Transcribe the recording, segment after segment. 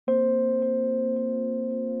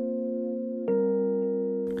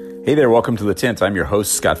Hey there, welcome to The Tint. I'm your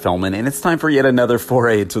host, Scott Fellman, and it's time for yet another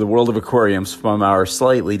foray into the world of aquariums from our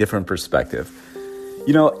slightly different perspective.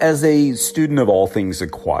 You know, as a student of all things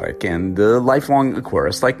aquatic and a lifelong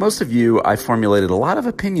aquarist, like most of you, I formulated a lot of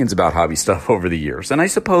opinions about hobby stuff over the years, and I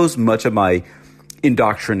suppose much of my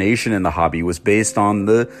indoctrination in the hobby was based on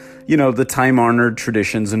the time-honored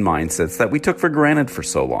traditions and mindsets that we took for granted for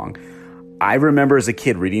so long. I remember as a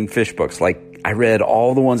kid reading fish books, like I read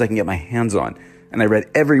all the ones I can get my hands on. And I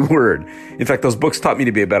read every word. In fact, those books taught me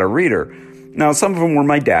to be a better reader. Now, some of them were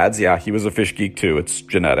my dad's. Yeah, he was a fish geek too. It's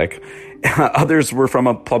genetic. Others were from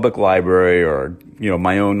a public library or,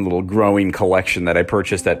 my own little growing collection that I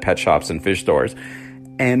purchased at pet shops and fish stores.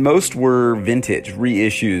 And most were vintage,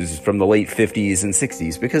 reissues from the late 50s and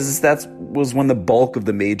 60s because that was when the bulk of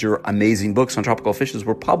the major amazing books on tropical fishes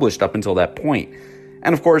were published up until that point.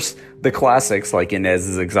 And of course, the classics like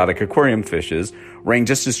Inez's Exotic Aquarium Fishes rang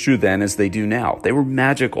just as true then as they do now. They were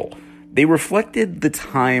magical. They reflected the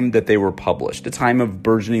time that they were published, a time of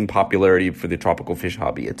burgeoning popularity for the tropical fish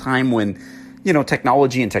hobby, a time when,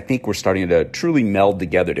 technology and technique were starting to truly meld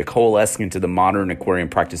together to coalesce into the modern aquarium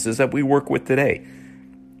practices that we work with today.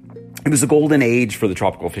 It was a golden age for the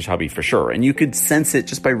tropical fish hobby for sure, and you could sense it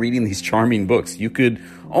just by reading these charming books. You could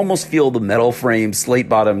almost feel the metal frame,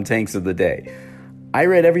 slate-bottom tanks of the day. I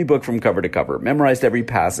read every book from cover to cover, memorized every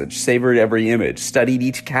passage, savored every image, studied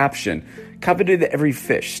each caption, coveted every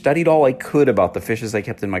fish, studied all I could about the fishes I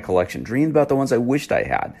kept in my collection, dreamed about the ones I wished I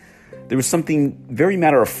had. There was something very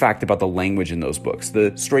matter-of-fact about the language in those books,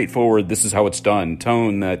 the straightforward, this is how it's done,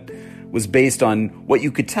 tone that was based on what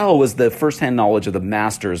you could tell was the first-hand knowledge of the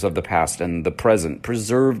masters of the past and the present,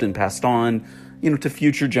 preserved and passed on, to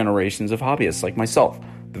future generations of hobbyists like myself.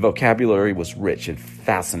 The vocabulary was rich and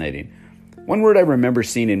fascinating. One word I remember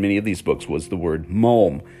seeing in many of these books was the word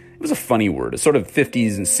mulm. It was a funny word, a sort of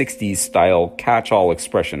 50s and 60s style catch-all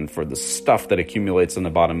expression for the stuff that accumulates on the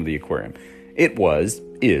bottom of the aquarium. It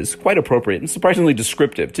is quite appropriate and surprisingly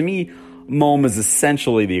descriptive. To me, mulm is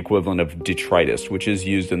essentially the equivalent of detritus, which is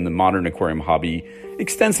used in the modern aquarium hobby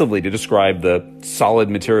extensively to describe the solid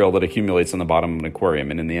material that accumulates on the bottom of an aquarium,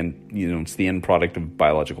 and in the end, it's the end product of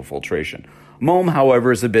biological filtration. Mulm,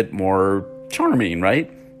 however, is a bit more charming,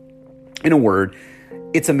 right? In a word,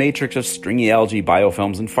 it's a matrix of stringy algae,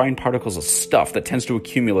 biofilms, and fine particles of stuff that tends to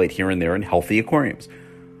accumulate here and there in healthy aquariums.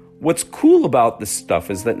 What's cool about this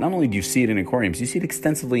stuff is that not only do you see it in aquariums, you see it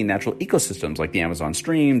extensively in natural ecosystems like the Amazon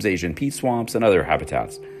streams, Asian peat swamps, and other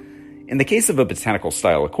habitats. In the case of a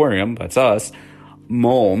botanical-style aquarium, that's us,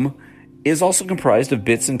 mulm is also comprised of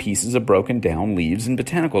bits and pieces of broken down leaves and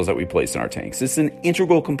botanicals that we place in our tanks. It's an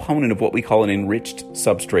integral component of what we call an enriched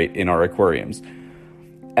substrate in our aquariums.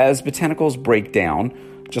 As botanicals break down,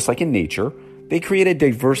 just like in nature, they create a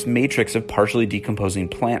diverse matrix of partially decomposing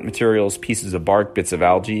plant materials, pieces of bark, bits of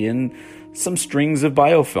algae, and some strings of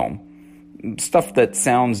biofilm. Stuff that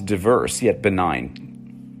sounds diverse yet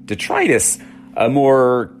benign. Detritus, a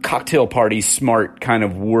more cocktail party smart kind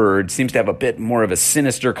of word, seems to have a bit more of a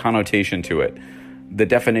sinister connotation to it. The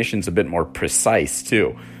definition's a bit more precise,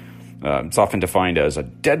 too. It's often defined as a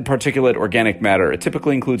dead particulate organic matter. It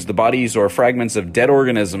typically includes the bodies or fragments of dead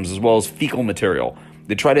organisms as well as fecal material.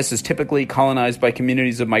 Detritus is typically colonized by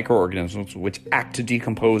communities of microorganisms which act to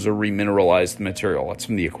decompose or remineralize the material. That's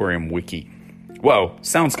from the Aquarium Wiki. Whoa,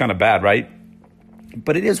 sounds kind of bad, right?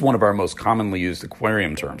 But it is one of our most commonly used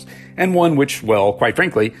aquarium terms, and one which, well, quite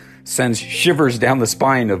frankly, sends shivers down the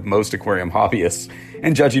spine of most aquarium hobbyists.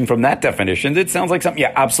 And judging from that definition, it sounds like something you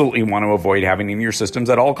absolutely want to avoid having in your systems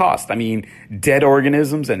at all costs. I mean, dead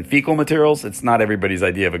organisms and fecal materials, it's not everybody's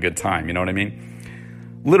idea of a good time, you know what I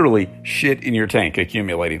mean? Literally, shit in your tank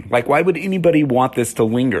accumulating. Like, why would anybody want this to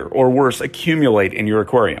linger, or worse, accumulate in your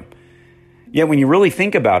aquarium? Yet when you really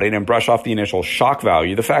think about it and brush off the initial shock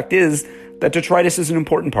value, the fact is that detritus is an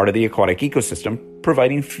important part of the aquatic ecosystem,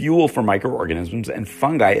 providing fuel for microorganisms and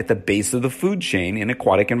fungi at the base of the food chain in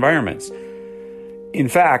aquatic environments. In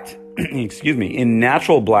fact, in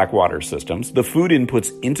natural black water systems, the food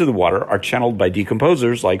inputs into the water are channeled by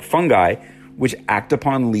decomposers like fungi, which act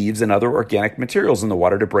upon leaves and other organic materials in the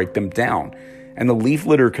water to break them down. And the leaf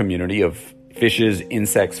litter community of fishes,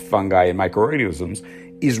 insects, fungi, and microorganisms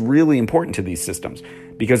is really important to these systems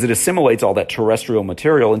because it assimilates all that terrestrial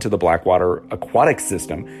material into the blackwater aquatic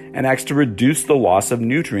system and acts to reduce the loss of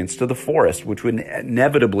nutrients to the forest, which would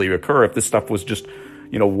inevitably occur if this stuff was just,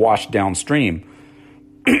 washed downstream.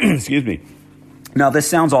 Excuse me. Now, this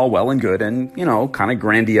sounds all well and good and, kind of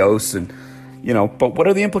grandiose and, but what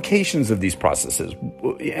are the implications of these processes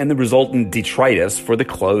and the resultant detritus for the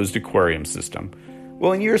closed aquarium system?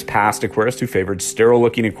 Well, in years past, aquarists who favored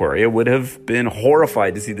sterile-looking aquaria would have been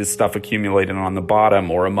horrified to see this stuff accumulated on the bottom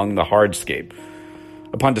or among the hardscape.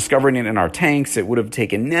 Upon discovering it in our tanks, it would have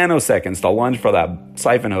taken nanoseconds to lunge for that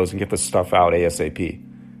siphon hose and get the stuff out ASAP.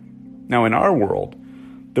 Now, in our world,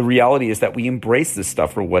 the reality is that we embrace this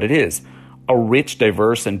stuff for what it is, a rich,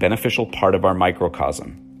 diverse, and beneficial part of our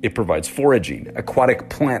microcosm. It provides foraging, aquatic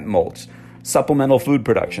plant mulch, supplemental food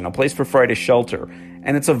production, a place for fry to shelter,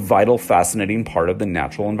 and it's a vital, fascinating part of the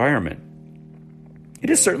natural environment. It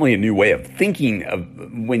is certainly a new way of thinking of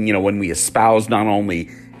when we espouse not only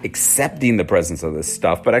accepting the presence of this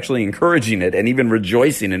stuff, but actually encouraging it and even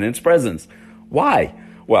rejoicing in its presence. Why?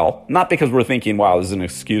 Well, not because we're thinking, wow, this is an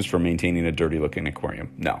excuse for maintaining a dirty-looking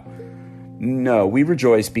aquarium. No, we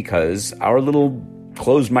rejoice because our little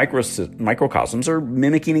closed microcosms are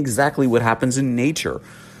mimicking exactly what happens in nature,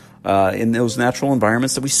 in those natural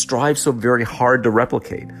environments that we strive so very hard to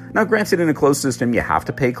replicate. Now, granted, in a closed system, you have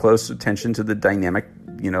to pay close attention to the dynamic,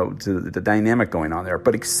 to the dynamic going on there.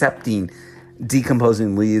 But accepting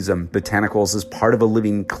decomposing leaves and botanicals as part of a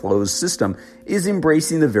living closed system is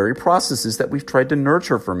embracing the very processes that we've tried to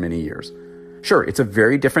nurture for many years. Sure, it's a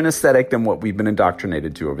very different aesthetic than what we've been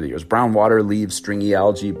indoctrinated to over the years. Brown water, leaves, stringy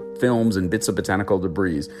algae, films, and bits of botanical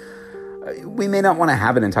debris. We may not want to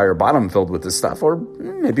have an entire bottom filled with this stuff, or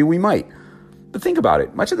maybe we might. But think about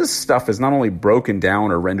it. Much of this stuff is not only broken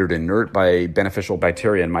down or rendered inert by beneficial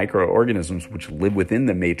bacteria and microorganisms which live within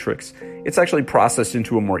the matrix, it's actually processed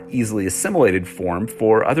into a more easily assimilated form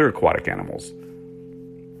for other aquatic animals.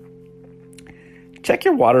 Check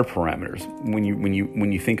your water parameters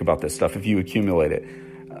when you think about this stuff. If you accumulate it,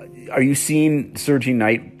 are you seeing surging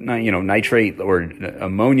nitrate or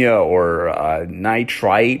ammonia or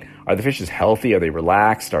nitrite? Are the fishes healthy? Are they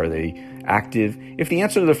relaxed? Are they active? If the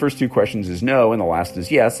answer to the first two questions is no and the last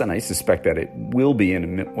is yes, and I suspect that it will be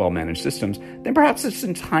in well-managed systems, then perhaps it's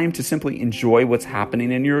in time to simply enjoy what's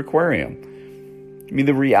happening in your aquarium. I mean,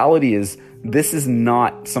 the reality is this is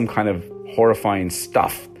not some kind of horrifying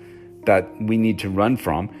stuff that we need to run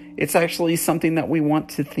from. It's actually something that we want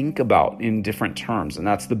to think about in different terms, and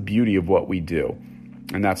that's the beauty of what we do.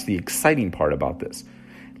 And that's the exciting part about this.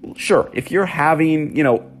 Sure, if you're having,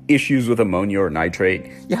 issues with ammonia or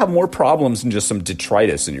nitrate, you have more problems than just some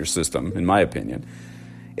detritus in your system, in my opinion.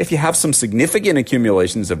 If you have some significant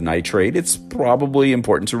accumulations of nitrate, it's probably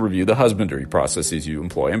important to review the husbandry processes you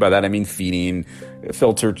employ. And by that, I mean feeding,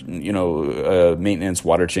 filter, maintenance,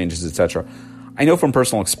 water changes, etc. I know from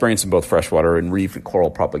personal experience in both freshwater and reef and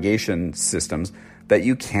coral propagation systems that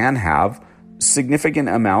you can have significant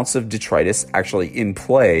amounts of detritus actually in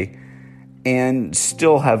play and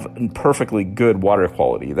still have perfectly good water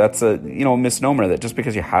quality. That's a misnomer that just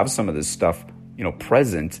because you have some of this stuff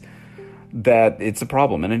present that it's a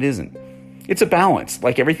problem, and it isn't. It's a balance,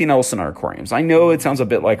 like everything else in our aquariums. I know it sounds a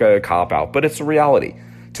bit like a cop-out, but it's a reality.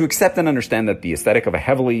 To accept and understand that the aesthetic of a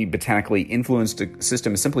heavily botanically influenced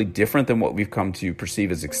system is simply different than what we've come to perceive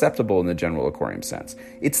as acceptable in the general aquarium sense.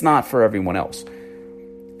 It's not for everyone else.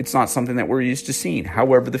 It's not something that we're used to seeing.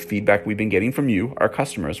 However, the feedback we've been getting from you, our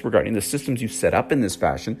customers, regarding the systems you've set up in this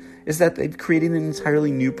fashion is that they've created an entirely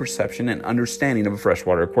new perception and understanding of a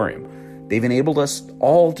freshwater aquarium. They've enabled us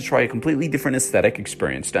all to try a completely different aesthetic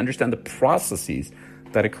experience, to understand the processes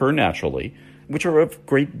that occur naturally, which are of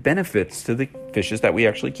great benefits to the fishes that we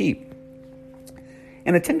actually keep.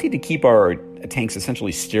 And attempting to keep our tanks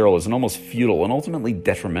essentially sterile is an almost futile and ultimately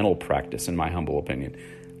detrimental practice, in my humble opinion.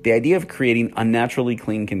 The idea of creating unnaturally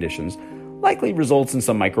clean conditions likely results in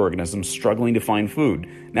some microorganisms struggling to find food.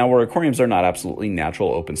 Now, our aquariums are not absolutely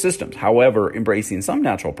natural open systems. However, embracing some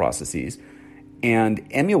natural processes and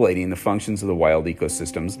emulating the functions of the wild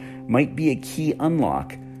ecosystems might be a key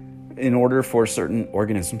unlock in order for certain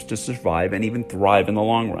organisms to survive and even thrive in the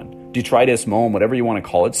long run. Detritus, mold, whatever you want to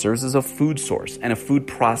call it, serves as a food source and a food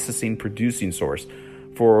processing producing source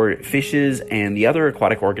for fishes and the other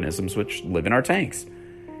aquatic organisms which live in our tanks.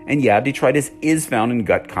 And yeah, detritus is found in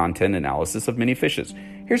gut content analysis of many fishes.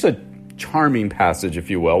 Here's a charming passage, if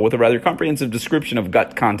you will, with a rather comprehensive description of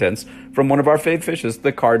gut contents from one of our fave fishes,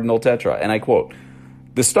 the cardinal tetra, and I quote,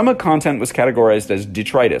 "The stomach content was categorized as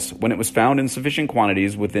detritus when it was found in sufficient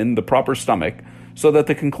quantities within the proper stomach so that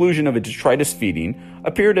the conclusion of a detritus feeding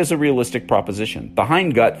appeared as a realistic proposition. The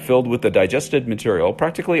hindgut filled with the digested material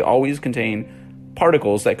practically always contained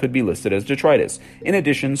particles that could be listed as detritus. In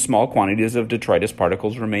addition, small quantities of detritus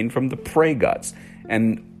particles remain from the prey guts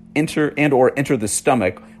and enter the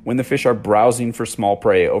stomach when the fish are browsing for small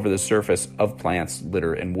prey over the surface of plants,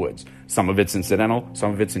 litter, and woods. Some of it's incidental,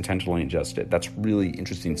 some of it's intentionally ingested." That's really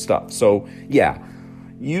interesting stuff. So, yeah,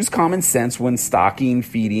 use common sense when stocking,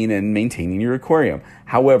 feeding, and maintaining your aquarium.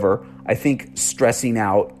 However, I think stressing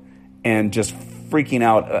out and just freaking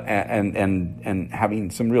out and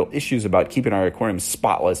having some real issues about keeping our aquarium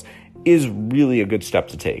spotless is really a good step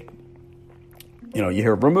to take. You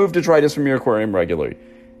hear remove detritus from your aquarium regularly.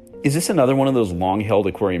 Is this another one of those long-held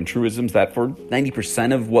aquarium truisms that for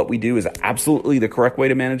 90% of what we do is absolutely the correct way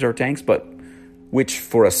to manage our tanks, but which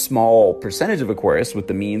for a small percentage of aquarists with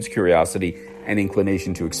the means, curiosity, and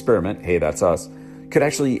inclination to experiment, hey, that's us, could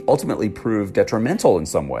actually ultimately prove detrimental in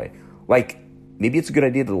some way? Like, maybe it's a good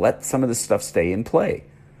idea to let some of this stuff stay in play.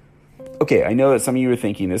 Okay, I know that some of you are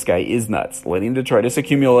thinking this guy is nuts. Letting detritus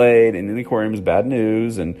accumulate in the aquarium is bad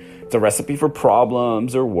news, and it's a recipe for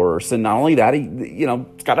problems or worse. And not only that,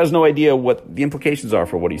 Scott has no idea what the implications are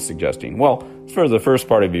for what he's suggesting. Well, for the first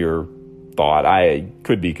part of your thought, I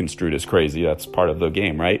could be construed as crazy. That's part of the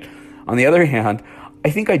game, right? On the other hand, I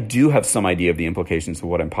think I do have some idea of the implications of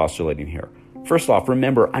what I'm postulating here. First off,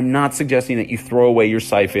 remember, I'm not suggesting that you throw away your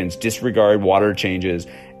siphons, disregard water changes,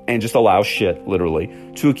 and just allow shit, literally,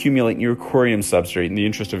 to accumulate in your aquarium substrate in the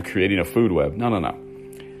interest of creating a food web. No.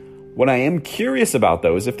 What I am curious about,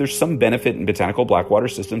 though, is if there's some benefit in botanical blackwater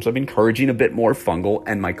systems of encouraging a bit more fungal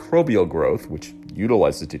and microbial growth, which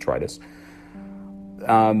utilizes detritus,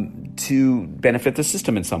 to benefit the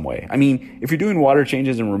system in some way. I mean, if you're doing water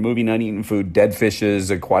changes and removing uneaten food, dead fishes,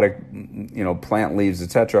 aquatic, plant leaves,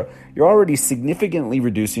 etc., you're already significantly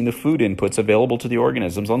reducing the food inputs available to the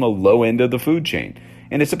organisms on the low end of the food chain.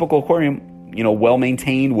 In a typical aquarium, well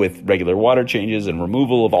maintained with regular water changes and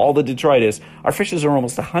removal of all the detritus, our fishes are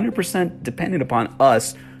almost 100% dependent upon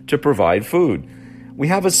us to provide food. We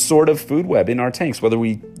have a sort of food web in our tanks, whether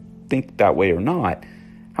we think that way or not.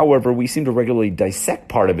 However, we seem to regularly dissect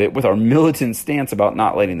part of it with our militant stance about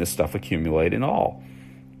not letting this stuff accumulate at all.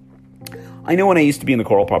 I know when I used to be in the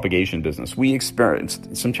coral propagation business, we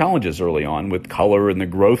experienced some challenges early on with color and the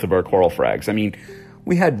growth of our coral frags. I mean,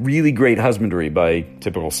 we had really great husbandry by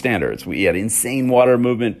typical standards. We had insane water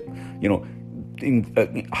movement,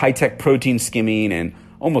 high-tech protein skimming, and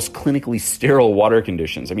almost clinically sterile water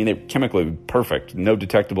conditions. I mean, they're chemically perfect, no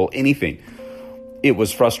detectable anything. It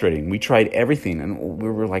was frustrating. We tried everything, and we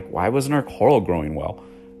were like, why wasn't our coral growing well?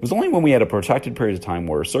 It was only when we had a protracted period of time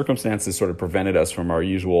where circumstances sort of prevented us from our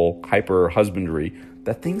usual hyper-husbandry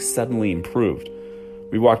that things suddenly improved.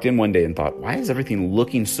 We walked in one day and thought, why is everything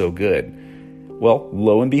looking so good? Well,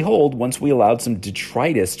 lo and behold, once we allowed some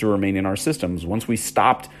detritus to remain in our systems, once we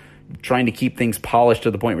stopped trying to keep things polished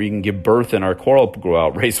to the point where you can give birth in our coral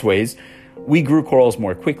grow-out raceways, we grew corals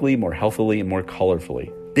more quickly, more healthily, and more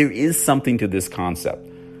colorfully. There is something to this concept.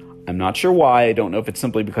 I'm not sure why. I don't know if it's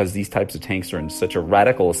simply because these types of tanks are in such a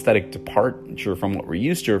radical aesthetic departure from what we're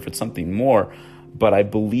used to, or if it's something more, but I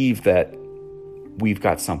believe that we've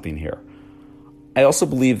got something here. I also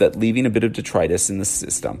believe that leaving a bit of detritus in the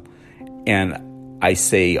system, and I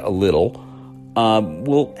say a little,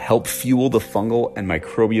 will help fuel the fungal and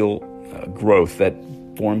microbial growth that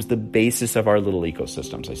forms the basis of our little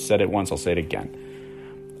ecosystems. I said it once, I'll say it again.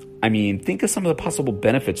 I mean, think of some of the possible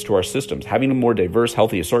benefits to our systems. Having a more diverse,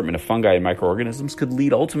 healthy assortment of fungi and microorganisms could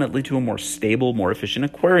lead ultimately to a more stable, more efficient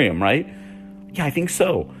aquarium, right? Yeah, I think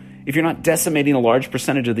so. If you're not decimating a large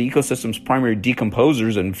percentage of the ecosystem's primary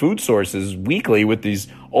decomposers and food sources weekly with these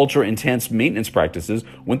ultra-intense maintenance practices,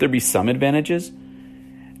 wouldn't there be some advantages?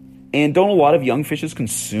 And don't a lot of young fishes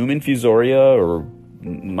consume infusoria or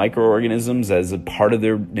microorganisms as a part of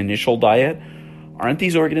their initial diet? Aren't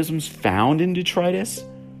these organisms found in detritus?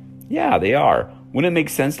 Yeah, they are. Wouldn't it make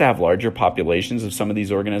sense to have larger populations of some of these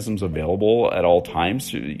organisms available at all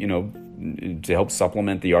times to help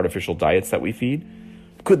supplement the artificial diets that we feed?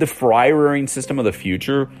 Could the fry rearing system of the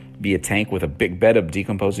future be a tank with a big bed of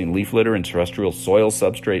decomposing leaf litter and terrestrial soil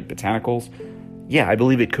substrate botanicals? Yeah, I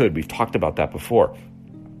believe it could. We've talked about that before.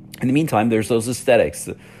 In the meantime, there's those aesthetics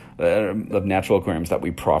of natural aquariums that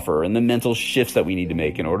we proffer and the mental shifts that we need to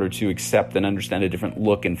make in order to accept and understand a different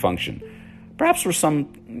look and function. Perhaps we're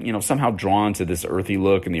somehow drawn to this earthy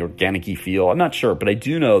look and the organic-y feel. I'm not sure, but I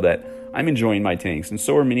do know that I'm enjoying my tanks, and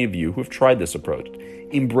so are many of you who have tried this approach.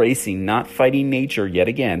 Embracing, not fighting nature yet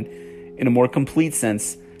again, in a more complete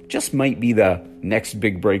sense, just might be the next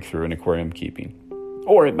big breakthrough in aquarium keeping.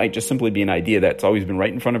 Or it might just simply be an idea that's always been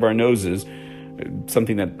right in front of our noses,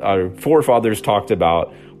 something that our forefathers talked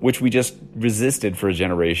about, which we just resisted for a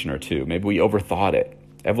generation or two. Maybe we overthought it.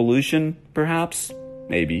 Evolution, perhaps?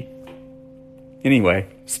 Maybe. Anyway,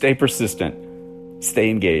 stay persistent, stay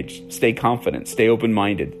engaged, stay confident, stay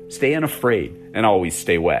open-minded, stay unafraid, and always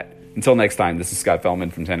stay wet. Until next time, this is Scott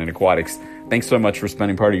Fellman from Tennant Aquatics. Thanks so much for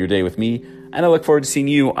spending part of your day with me, and I look forward to seeing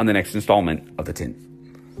you on the next installment of The Tint.